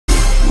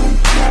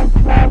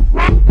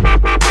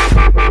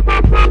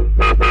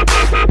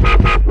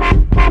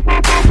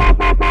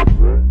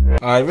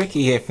Hi,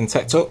 Ricky here from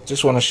Tech Talk.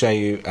 Just want to show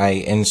you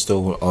a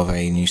install of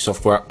a new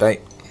software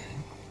update.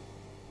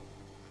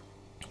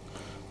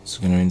 So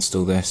I'm going to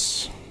install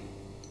this.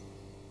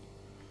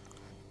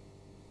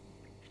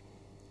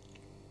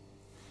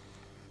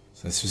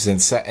 So this was in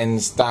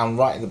settings, down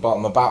right at the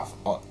bottom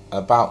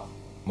about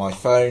my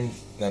phone,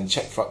 then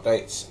check for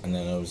updates, and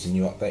then there was a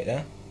new update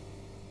there.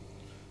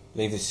 I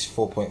believe this is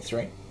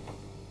 4.3.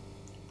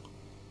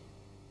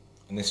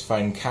 And this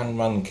phone can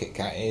run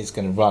KitKat. It is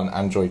going to run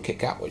Android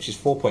KitKat, which is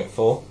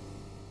 4.4.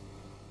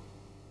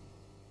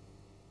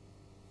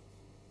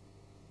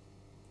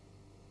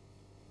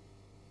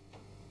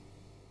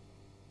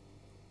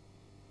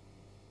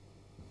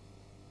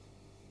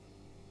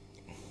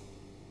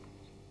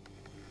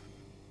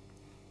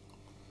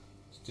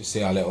 Just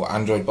see our little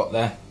Android bot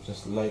there,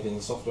 just loading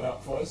the software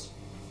up for us.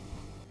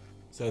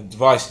 So the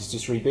device is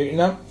just rebooting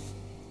now.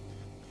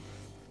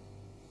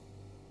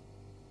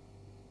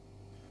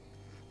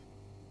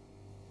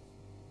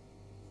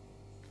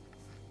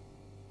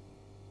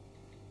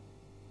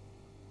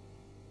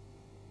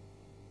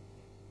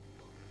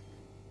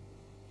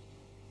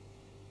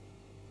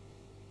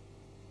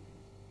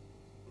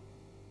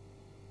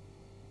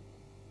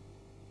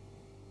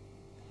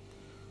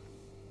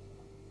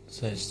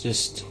 So it's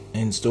just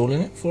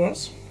installing it for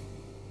us.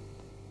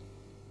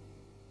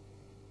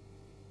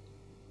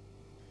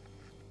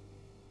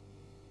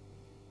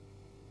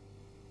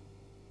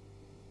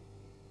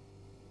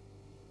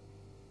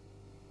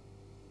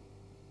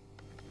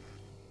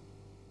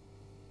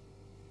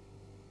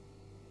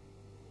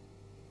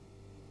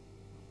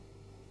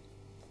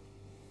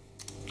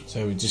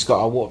 So we've just got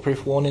our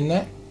waterproof warning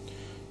there.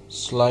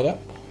 Slide up.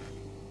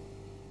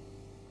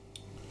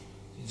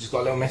 You just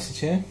got a little message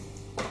here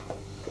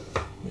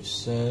which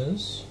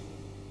says,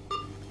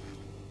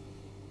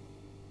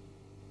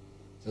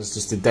 that's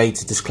just a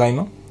data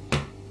disclaimer.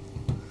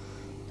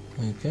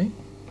 Okay.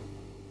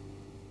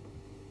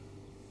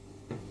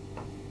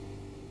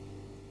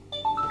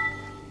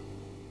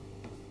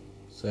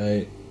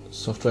 So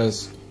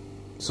software's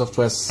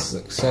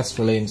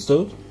successfully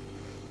installed.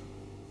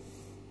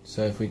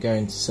 So if we go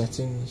into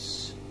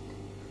settings,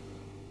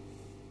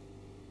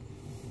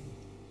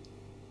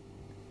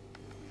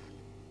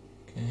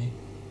 okay.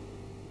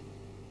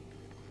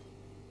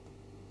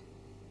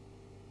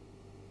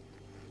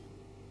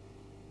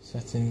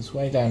 Settings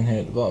way down here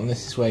at the bottom,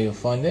 this is where you'll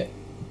find it,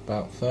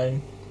 about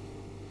phone,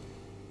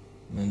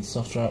 and then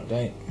software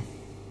update.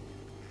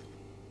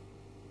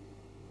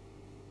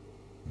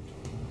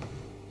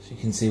 So you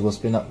can see what's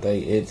been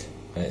updated,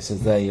 and it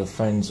says there your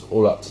phone's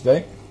all up to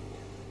date.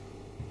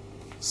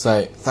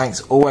 So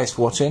thanks always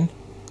for watching.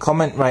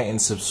 Comment, rate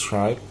and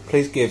subscribe.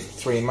 Please give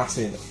 3 a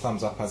massive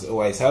thumbs up as it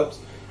always helps,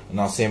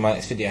 and I'll see you in my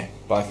next video.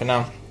 Bye for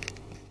now.